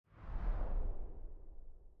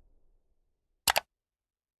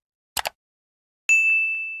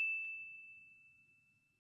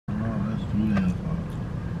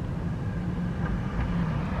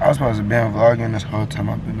was supposed to be vlogging this whole time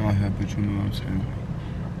I've been on here, but you know what I'm saying.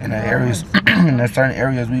 In the areas, in the certain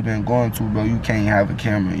areas we've been going to, bro, you can't have a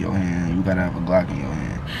camera in your hand. You gotta have a Glock in your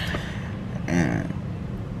hand, and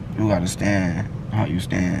you gotta stand how you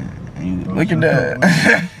stand. And you look at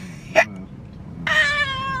that.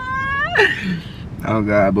 Oh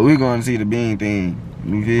God, but we gonna see the bean thing.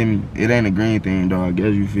 You feel me? It ain't a green thing, dog. I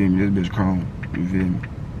guess you feel me. This bitch chrome. You feel me?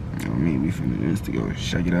 You know what I mean? We finna this to go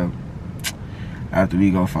check it out. After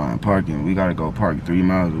we go find parking, we gotta go park 3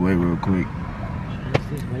 miles away real quick.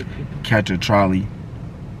 Catch a trolley.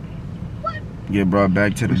 Get brought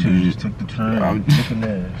back to the beach. You just took the train. I'm looking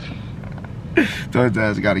ass. Those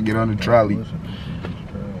guys gotta get on the trolley.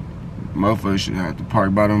 Motherfuckers should have to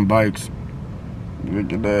park by them bikes.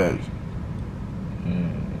 Look at that.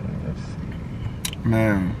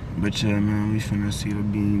 Man, but yeah, man, we finna see the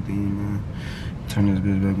bean thing, man. Turn this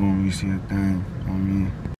bitch back on, we see a thing. I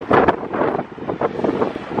mean.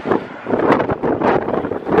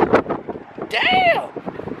 Damn!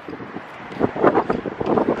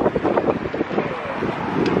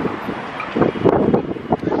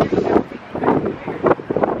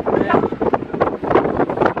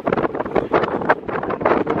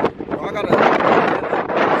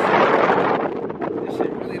 This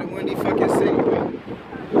shit really the windy fucking city, bro.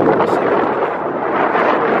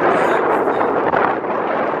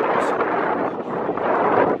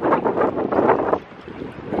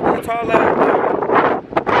 That's all that.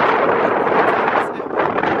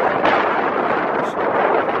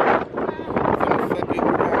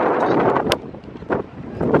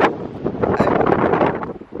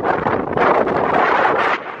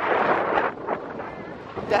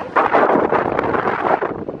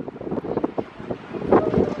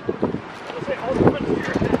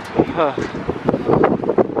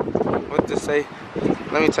 What to say?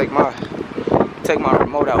 Let me take my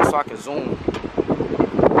remote out so I can zoom.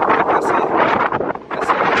 That's it. That's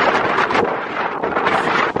it.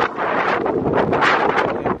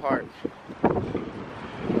 Park.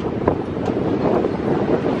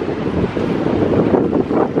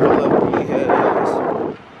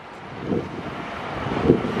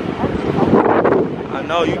 I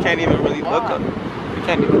know you can't even really look up. You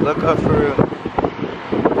can't even look up for real.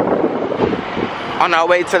 On our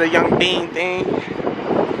way to the Young Bean thing.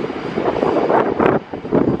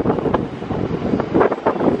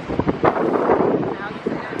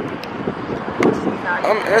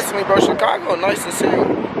 I'm instantly, bro. Chicago nice to see. I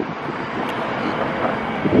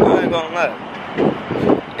ain't gonna lie.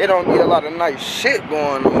 It don't be a lot of nice shit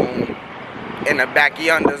going on in the back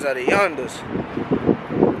yonders of the yonders.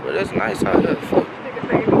 But it's nice out here. Fuck.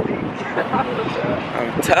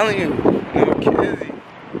 I'm telling you, little kizzy.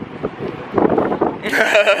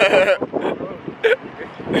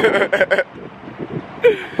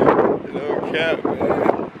 No cap,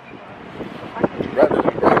 man. Rather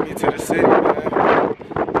than bring me to the city, man.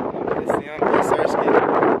 It's the young MrSitchy.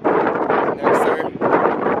 Next, sir.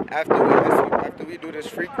 After we do this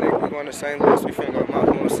freak thing, we going to St. Louis. We finna go to my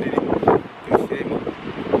home city. You feel me?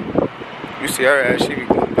 You see her ass, she be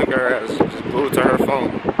look at her ass, just glued to her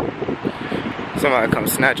phone. Somebody come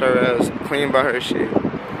snatch her ass, clean by her shit.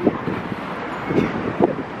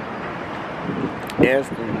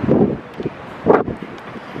 Instantly.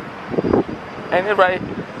 Ain't it right?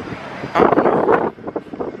 I don't know.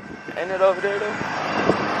 Ain't it over there though?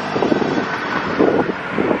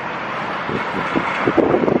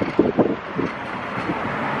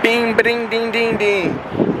 Bing, ba-ding, ding, ding, ding.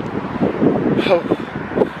 Oh,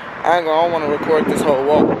 I don't want to record this whole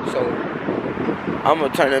walk, so I'm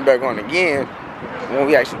gonna turn it back on again when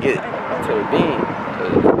we actually get to the bean.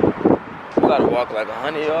 We gotta walk like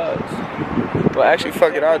 100 yards. Well, actually,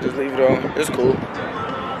 fuck it. I'll just leave it on. It's cool.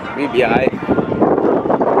 We be alright.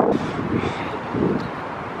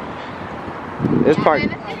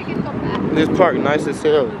 This park nice as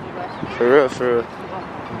hell. For real, for real.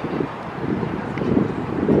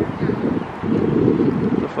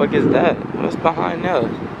 What the fuck is that? What's behind there? I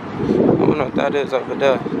don't know what that is over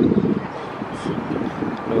there.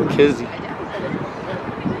 Little kizzy.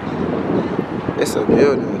 It's a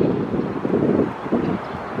building.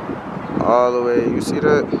 All the way, you see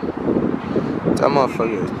that? That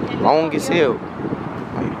motherfucker is long as hell.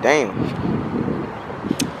 Like, damn.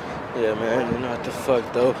 Yeah, man, you know what the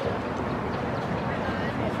fuck, though.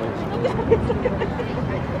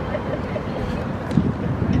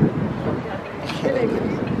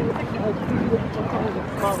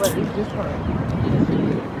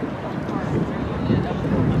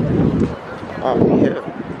 Oh, yeah.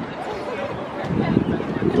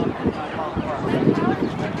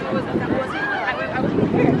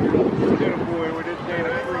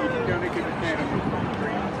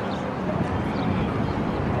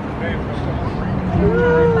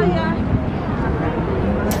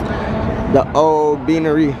 The old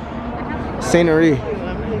beanery. Scenery.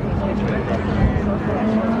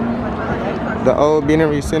 The old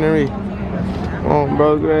beanery scenery. Oh,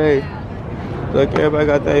 bro, great. Look, everybody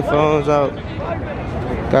got their phones out.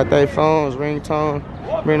 Got their phones, ringtone,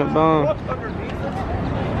 bring the bone.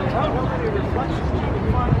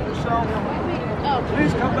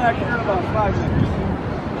 Please come back here in about 5 minutes.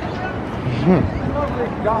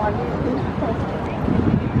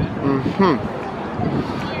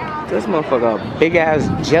 This motherfucker, big ass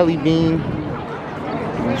jelly bean.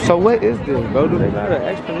 So what is this, bro? Do they got an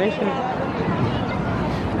explanation?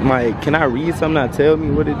 Like, can I read something that tell me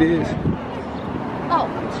what it is? Oh.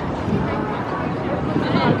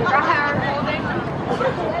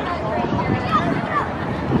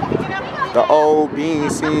 The old bean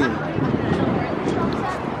scene.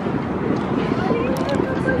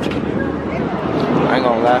 I ain't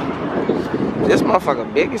gonna lie. This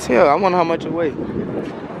motherfucker big as hell. I wonder how much it weighs.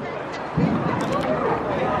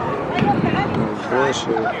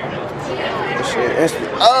 Bullshit. Bullshit.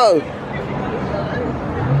 Oh!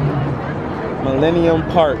 Millennium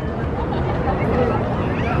Park.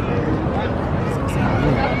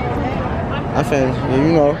 I'm finna,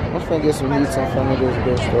 you know, I'm finna get some heats in front of this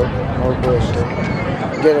bitch though. No bullshit.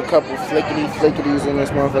 Get a couple flickities in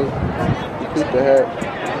this motherfucker. Keep the hair.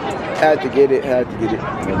 Had to get it. No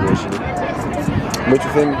bullshit. But you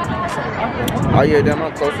feel me? Oh yeah, damn,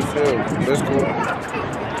 I'm close as hell. That's cool.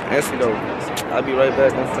 Answer though. I'll be right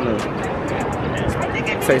back. I'm finna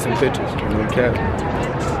take some pictures. No cap.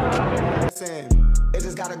 It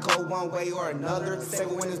just gotta go one way or another. Say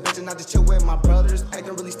we win this bitch and I just chill with my brothers.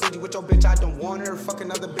 Acting really stingy with your bitch, I don't want her. Fucking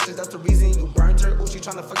other bitches, that's the reason you burnt her. Ooh, she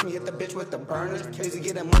tryna fuck me, hit the bitch with the burners. Busy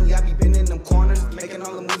getting money, I be been in them corners. Making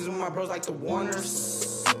all the movies with my bros like the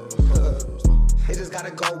Warners. It just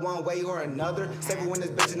gotta go one way or another. Say we win this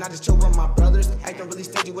bitch and I just chill with my brothers. Acting really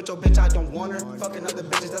stingy with your bitch, I don't want her. Fucking other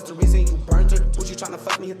bitches, that's the reason you burnt her. Ooh, she tryna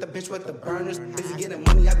fuck me, hit the bitch with the burners. Busy getting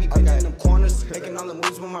money, I be been in them corners. Making all the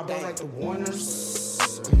movies with my bros like the Warners.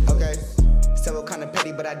 Okay. Several kind of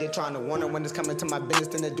petty, but I did trying to warn her when it's coming to my business,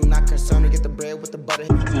 then it do not concern her. Get the bread with the butter.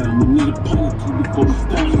 Tell me need a pony too before we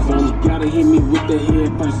start something. Gotta hit me with the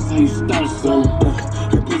head versus how you start something.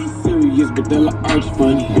 Her pussy serious, but they like arch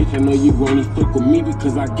funny. Bitch, I know you only fuck with me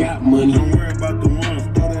because I got money. Don't worry about the ones,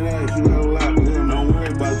 throw that ass, you know a lot. Don't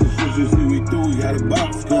worry about the shit you see we do. We got a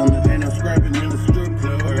box coming. Ain't no scrapping in the strip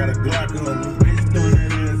club. I got a Glock on me. Bitch doing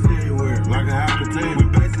that ass everywhere, like a hot potato.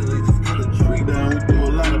 Basically just cut a tree down. We do a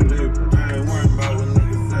lot of paper.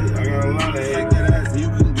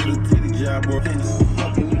 I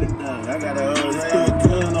got a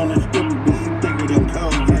ton on the stripper, bitch, she thicker than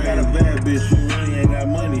cold. I got a bad bitch, she really ain't got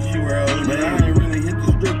money, she wear old. But I ain't really hit the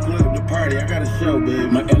strip club to party, I got a show, baby.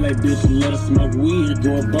 My LA bitch let us smoke weed,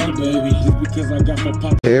 go above, baby, just because I got my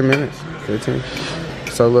pop. 10 minutes, 15.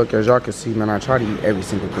 So look, as y'all can see, man, I try to eat every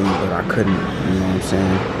single thing, but I couldn't, you know what I'm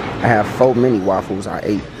saying? I have 4 mini waffles, I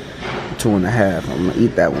ate 2.5. I'm gonna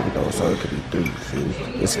eat that one though, so it could be 3. See?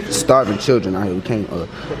 It's starving children out here. We can't. Oh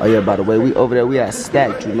yeah, by the way, we over there. We at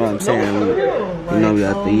Stacked. You know what I'm saying? You know we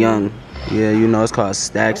at the young. Yeah, you know it's called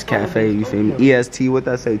Stacks Cafe. You feel me? EST. What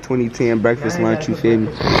I say? 2010 breakfast lunch. You feel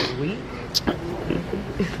me?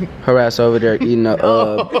 Her ass over there eating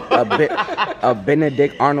a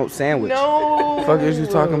Benedict Arnold sandwich. No. Fuck is you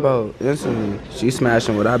talking about? Listen, she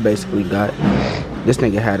smashing what I basically got. This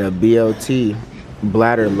nigga had a BLT.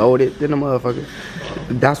 Bladder loaded than a motherfucker.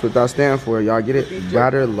 That's what that stand for. Y'all get it?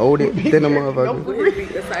 Bladder loaded than a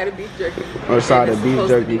motherfucker. A side of beef jerky. Or a side of beef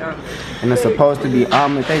jerky. And it's supposed to be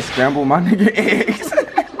omelet. They scramble my nigga eggs.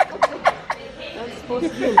 That's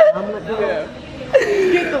supposed to be an omelet, though. Yeah.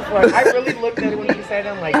 Get the fuck. I really looked at it when you said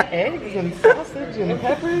I'm like eggs and sausage and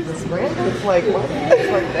peppers. The scramble. It's like what?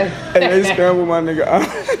 It's like that. And they scramble my nigga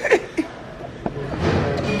omelet.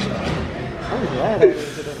 I'm glad I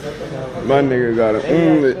didn't. My nigga got a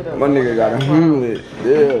omelet. My nigga got a omelet.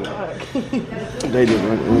 Yeah. They did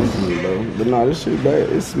run omelet though. But nah, this shit bad.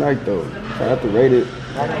 It's smacked though. If I have to rate it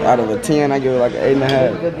out of a 10, I give it like an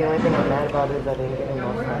 8.5. The only thing I'm mad about is I didn't get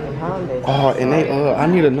enough fucking hollandaise. Oh, and they I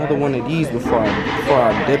need another one of these before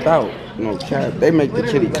I dip out. No cap. They make the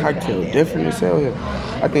kitty cocktail different as hell here.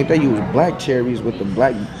 I think they use black cherries with the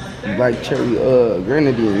black cherry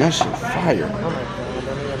grenadine. That shit fire.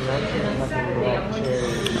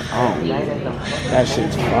 Oh, that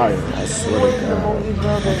shit's fire. I swear to God.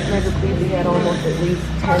 We had almost at least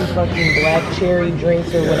 10 fucking black cherry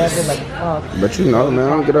drinks or whatever, like fuck. But you know,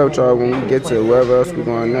 man, I'm get up with y'all when we get to wherever else we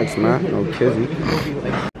going next, man. No kizzy.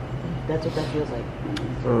 That's what that feels like.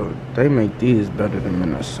 Bro, they make these better than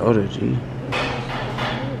Minnesota, G.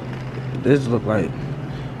 This look like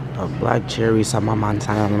a black cherry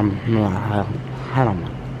Samamantan. I don't know.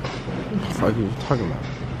 What the fuck you talking about?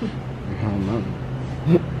 I don't know.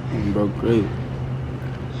 Bro, great.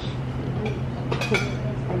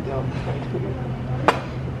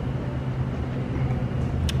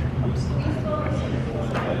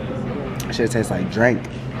 Shit tastes like drink.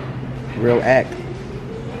 Real act.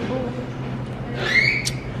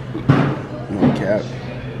 No cap.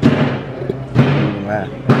 Don't even laugh.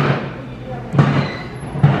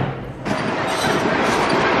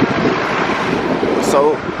 So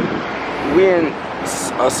we in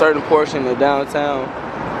a certain portion of downtown.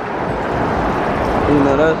 You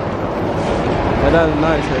know that's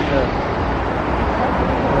nice right there.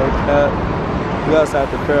 No cap. We outside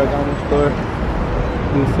the Paragon store.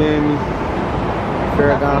 You feel me?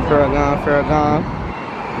 Paragon.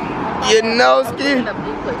 You know, Ski?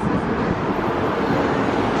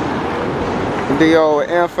 The old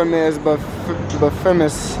infamous but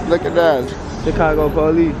famous. Look at that. Chicago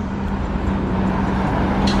police.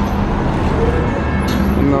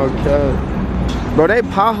 No cap. Bro, they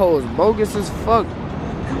potholes bogus as fuck.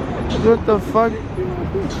 What the fuck?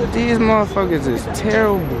 These motherfuckers is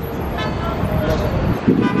terrible.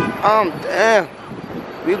 Damn.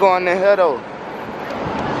 We going in here though.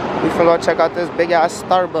 We finna go check out this big ass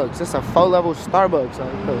Starbucks. It's a 4-level Starbucks.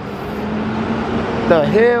 The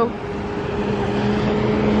hell?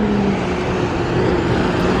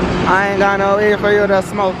 I ain't got no ear for you to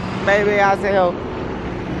smoke, baby. I say hell.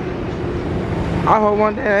 I hope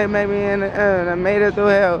one day they made me in the end and made it through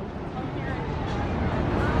hell.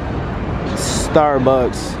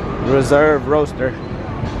 Starbucks Reserve Roaster.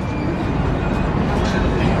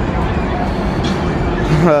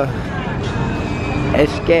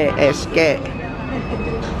 Escape.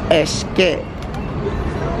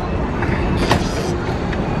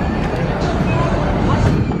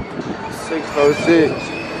 606.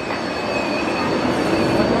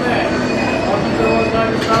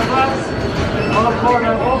 All the floor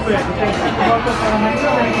now open. Come up on the menu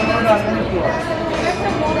and you can on the floor.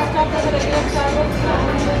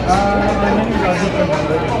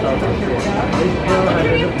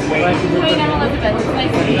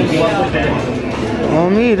 On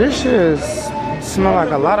me, this shit smell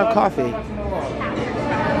like a lot of coffee.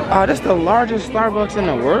 Oh, this the largest Starbucks in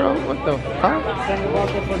the world? What the fuck?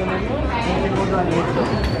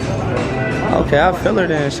 Okay, I feel her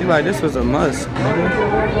then. She like, this was a must.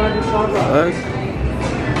 Fuck.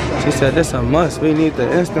 She said, this a must. We need to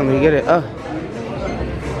instantly get it up.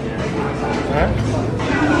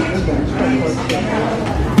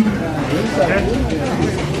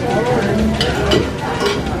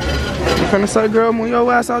 I'm finna say, girl, move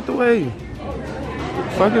your ass out the way.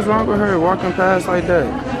 Fuck is wrong with her walking past like that?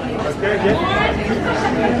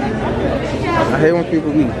 I hate when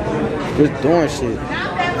people be just doing shit.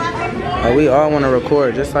 Like we all want to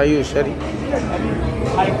record, just like you, Shetty.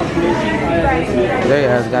 They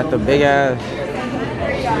ass got the big ass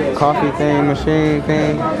coffee thing, machine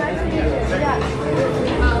thing.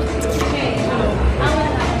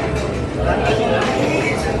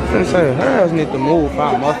 I'm say her ass need to move if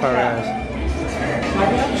I'm off her ass.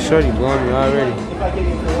 Shorty blowing me already.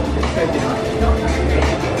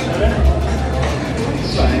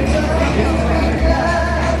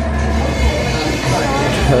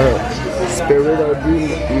 Spirito di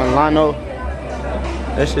Milano.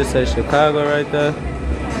 That shit says Chicago right there.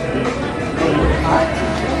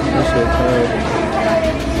 That shit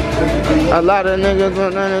crazy. A lot of niggas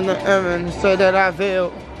went under the heaven and said that I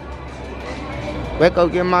failed. Wake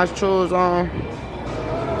up, get my shoes on.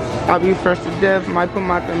 I'll be fresh to death. Might put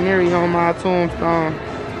my canary on my tombstone.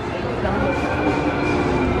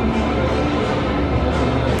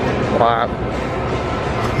 Wow.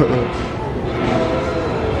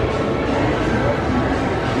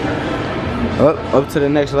 Up to the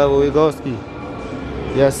next level we go, Ski.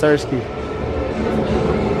 Yes, sir, Ski.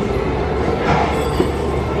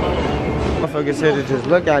 Motherfuckers here to just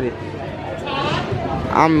look at it.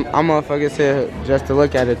 I'm motherfuckers here just to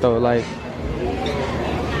look at it though, like.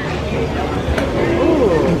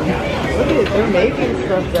 They're making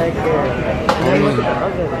stuff back there. And look at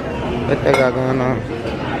the oven. What they got going on?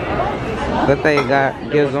 What they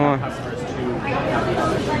got gives on.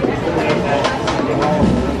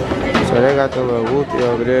 So they got the little whoopie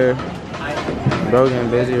over there. Bro getting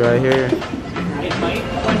busy right here.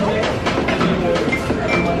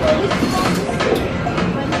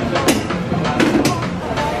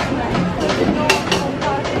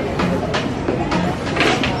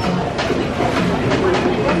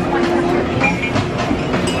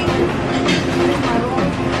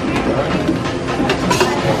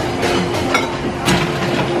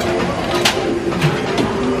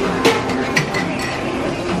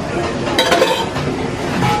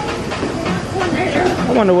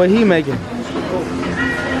 wonder what he making.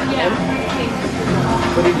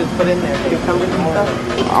 What did he just put in there? Cucumbers and stuff?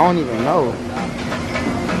 I don't even know.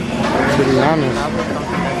 To be honest.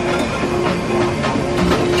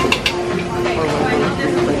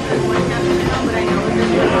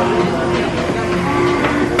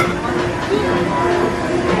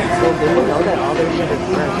 So did you know that all their shit is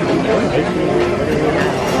fresh?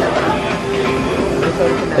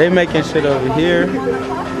 They making shit over here.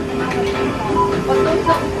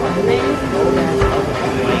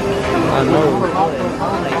 I know.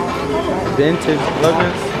 Vintage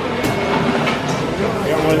ovens.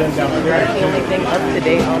 The only thing up to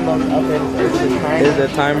date on those ovens is the timer. Is the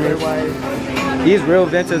timers. These real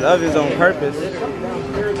vintage ovens on purpose.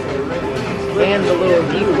 And the little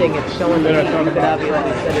heat thing, it's showing that it's something that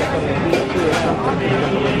obviously said it's from the heat too or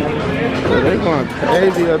something. So they going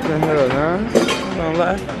crazy up in here, man. Don't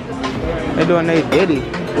lie. They doing they diddy.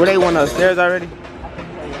 Were they went upstairs already?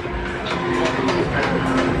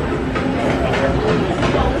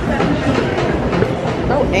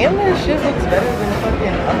 No, and their shit looks better than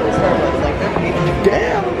fucking other Starbucks. Like they're making.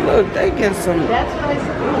 Damn, look, they getting some. That's what I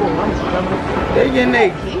said. Ooh, I'm They getting they.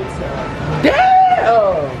 pizza.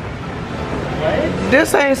 Damn! What?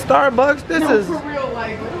 This ain't Starbucks. This is. For real,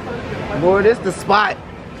 like, Boy, this the spot.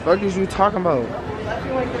 Fuck is you talking about? I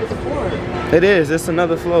feel like there's a floor. It is. It's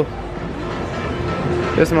another flow.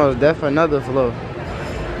 This most definitely another flow.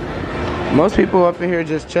 Most people up in here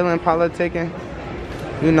just chilling, politicking.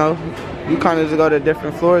 You know, you kind of just go to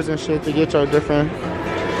different floors and shit to get your different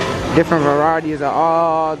varieties of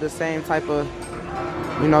all the same type of,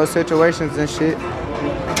 you know, situations and shit.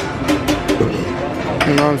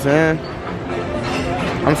 You know what I'm saying?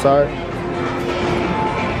 I'm sorry.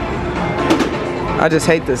 I just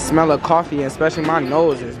hate the smell of coffee, especially my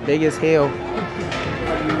nose is big as hell.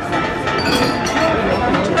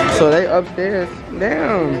 So they upstairs.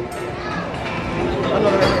 Damn.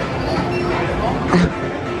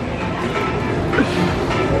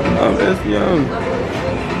 Oh, that's young.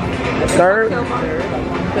 Third?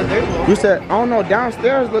 You said, I don't know,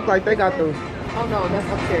 downstairs look like they got the... Oh no, that's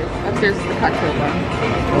upstairs. Upstairs is the cocktail bar.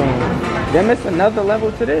 Then it's another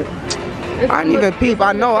level to this. I didn't even peep.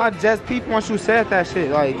 I know. I just peeped once you said that shit.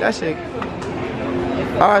 Like, that shit.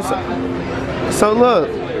 Alright, so look.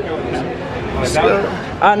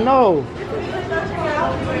 I know.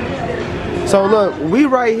 So look, we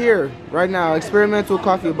right here, right now, experimental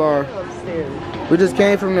coffee bar. We just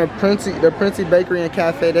came from the Princey Bakery and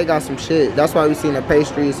Cafe. They got some shit. That's why we seen the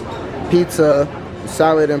pastries, pizza,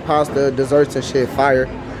 salad and pasta, desserts and shit, fire.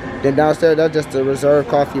 Then downstairs, that's just a reserved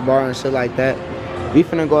coffee bar and shit like that. We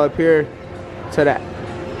finna go up here to that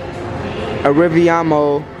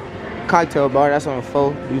Riviamo cocktail bar. That's on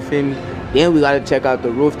 4, you feel me? Then we gotta check out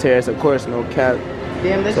the roof terrace, of course, no cap.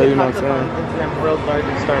 Damn, this So, is you know what I'm the world's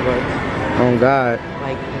largest Starbucks. Oh God.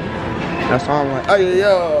 Like, That's why I'm like, oh yeah.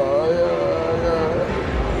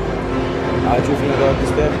 Alright, you finna go up the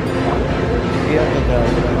steps? Yeah.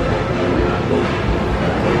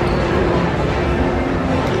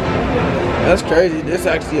 That's crazy. This is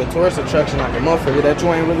actually a tourist attraction like a motherfucker that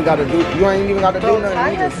you ain't really gotta do. You ain't even gotta do bro, nothing. Ty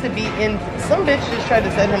Either. has to be in. Some bitch just tried to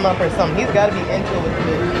set him up or something. He's gotta be into it with the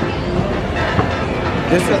bitch.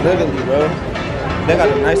 This is literally, bro. They got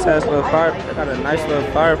a nice ass little fire. They got a nice little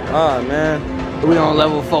fire. Oh man. We on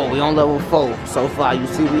level 4. We on level 4 so far. You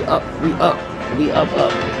see, we up. We up. We up.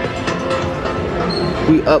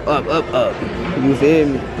 We up. You feel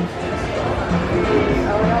me?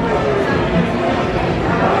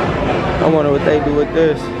 I wonder what they do with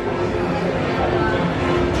this.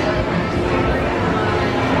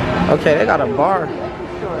 Okay, they got a bar.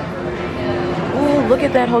 Ooh, look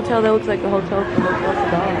at that hotel. That looks like the hotel from Hotel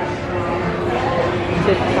Savoo.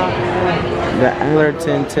 Tip Top. The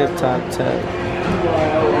Allerton Tip Top Tap.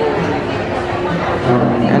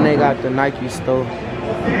 And they got the Nike store.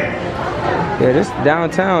 Yeah, this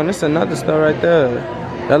downtown. This is another store right there.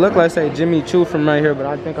 That look like say Jimmy Choo from right here, but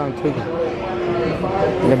I think I'm tweaking.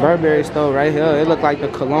 The Burberry store right here. It look like the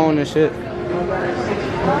cologne and shit.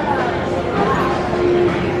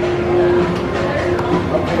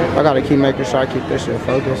 I gotta keep making sure I keep this shit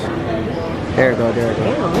focused. There it go, there it go.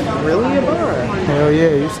 Damn, it's really a bar. Hell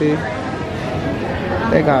yeah, you see.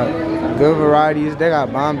 They got good varieties. They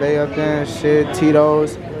got Bombay up there and shit.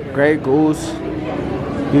 Tito's, Grey Goose.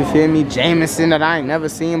 You feel me? Jameson that I ain't never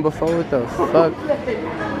seen before. What the fuck?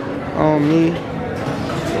 On me.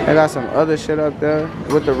 They got some other shit up there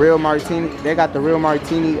with the real martini. They got the real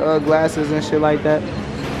martini glasses and shit like that.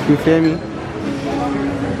 You feel me?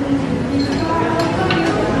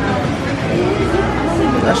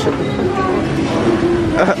 That shit.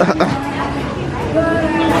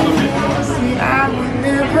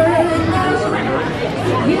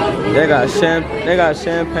 They got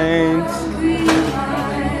champagnes.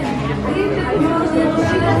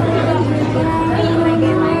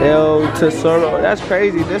 El Tesoro. That's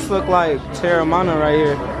crazy. This look like Terramana right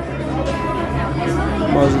here.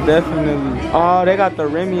 Most definitely. Oh, they got the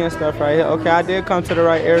Remy and stuff right here. Okay, I did come to the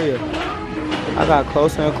right area. I got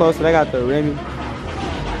closer and closer. They got the Remy.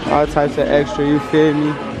 All types of extra, you feel me?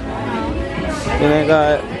 And they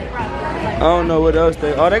got, I don't know what else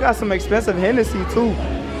they, oh, they got some expensive Hennessy too.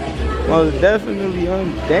 Most definitely,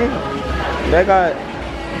 damn. They got,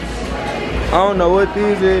 I don't know what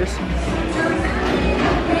these is.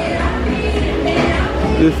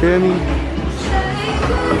 You feel me?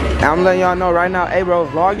 I'm letting y'all know right now, hey bro,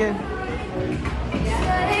 vlogging.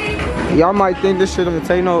 Y'all might think this shit don't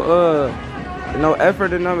take no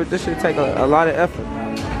effort or nothing, but this shit take a lot of effort.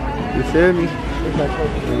 You feel me?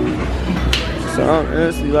 So I'm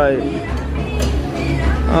honestly like,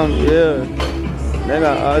 yeah, they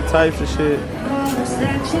got all types of shit.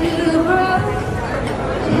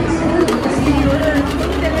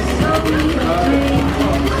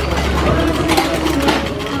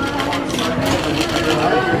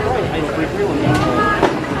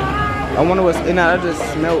 I wonder what's in that. I just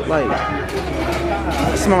smelled like,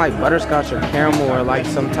 it smelled like butterscotch or caramel or like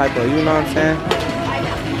some type of, you know what I'm saying?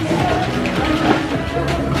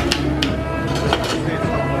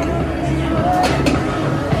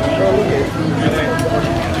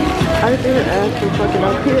 I didn't ask for fucking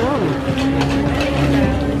up here.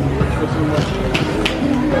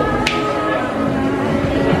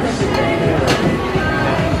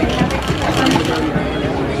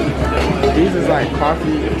 These is like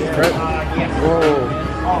coffee prep. Whoa.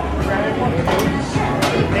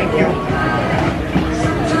 Thank you.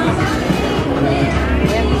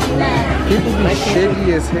 People be shitty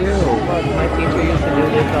as hell. My teacher used to do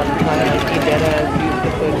this all the time. He deadass used to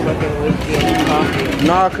put fucking whiskey in his coffee.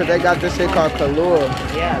 Nah, cause they got this shit called Kahlua.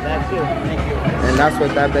 Yeah, that too. Thank you. And that's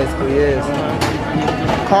what that basically is.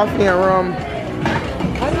 Coffee and rum.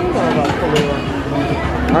 How do you know about Kahlua?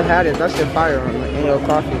 I've had it. That shit fire in your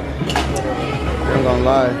coffee. I ain't gonna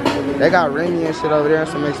lie. They got Remy and shit over there and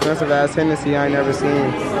some expensive ass Hennessy I ain't never seen.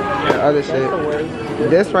 And other shit.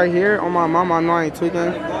 This right here, on my mama, I know I ain't tweaking.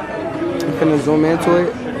 I'm finna zoom into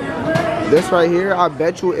it. This right here, I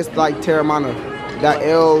bet you it's like Terramana. That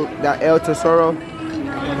El Tesoro.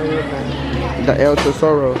 The El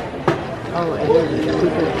Tesoro.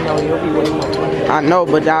 I know,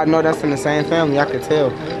 but I know that's in the same family. I can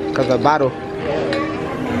tell. Cause the bottle.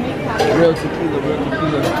 Real tequila, real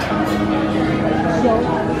tequila.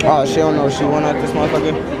 Oh, she don't know she won out this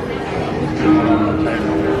motherfucker.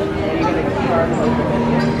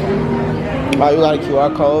 Oh, you got a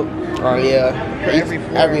QR code? Oh yeah.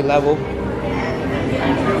 Every level.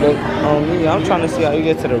 Look, on me, I'm trying to see how you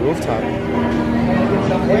get to the rooftop.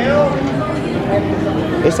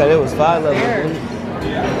 They said it was 5 levels.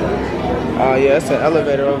 Oh yeah, it's an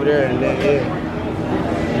elevator over there, and then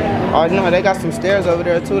yeah. Oh no, they got some stairs over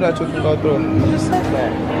there too that you can go through. Who just said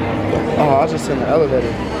that? Oh, I was just in the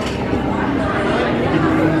elevator.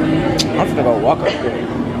 I'm finna go walk up there.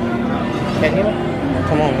 Can you?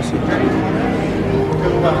 Come on, let's see.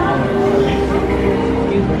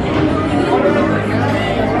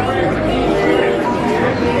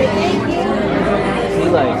 He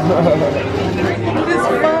like, this is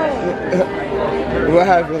fun. What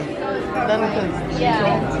happened? None because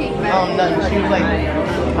none. She was like, I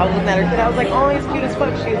was looking at her kid. I was like, oh, he's cute as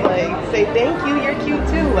fuck. She's like, say thank you, you're cute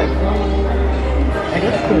too. Like, I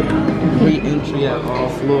guess cool. Re-entry at all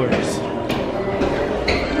floors.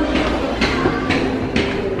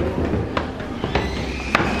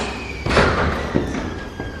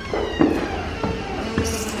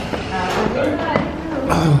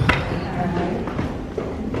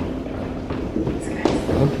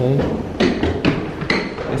 Okay.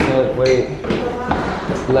 It said, wait.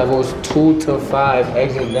 Levels 2 to 5.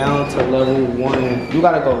 Exit down to level 1. You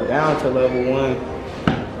gotta go down to level 1.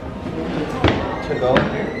 To go?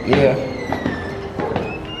 Yeah.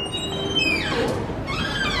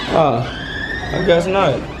 Oh, I guess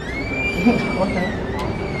not. Okay.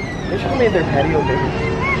 They should have made their patio bigger.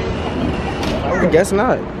 I guess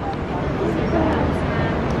not.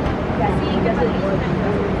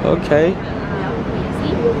 Okay.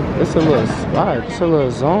 It's a little spot. It's a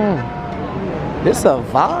little zone. It's a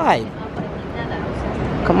vibe.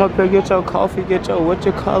 Come up here, get your coffee, get your what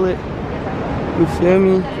you call it. You feel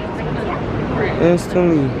me?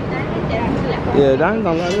 Instantly. Yeah, that ain't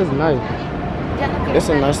gonna lie, it's nice. It's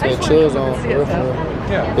a nice little chill zone for real, for real.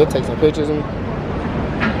 Yeah. You'll take some pictures of me.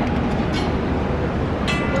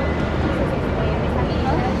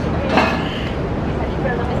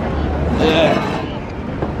 Yeah.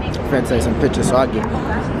 take some pictures so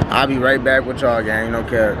I'll be right back with y'all, gang. No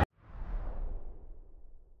care.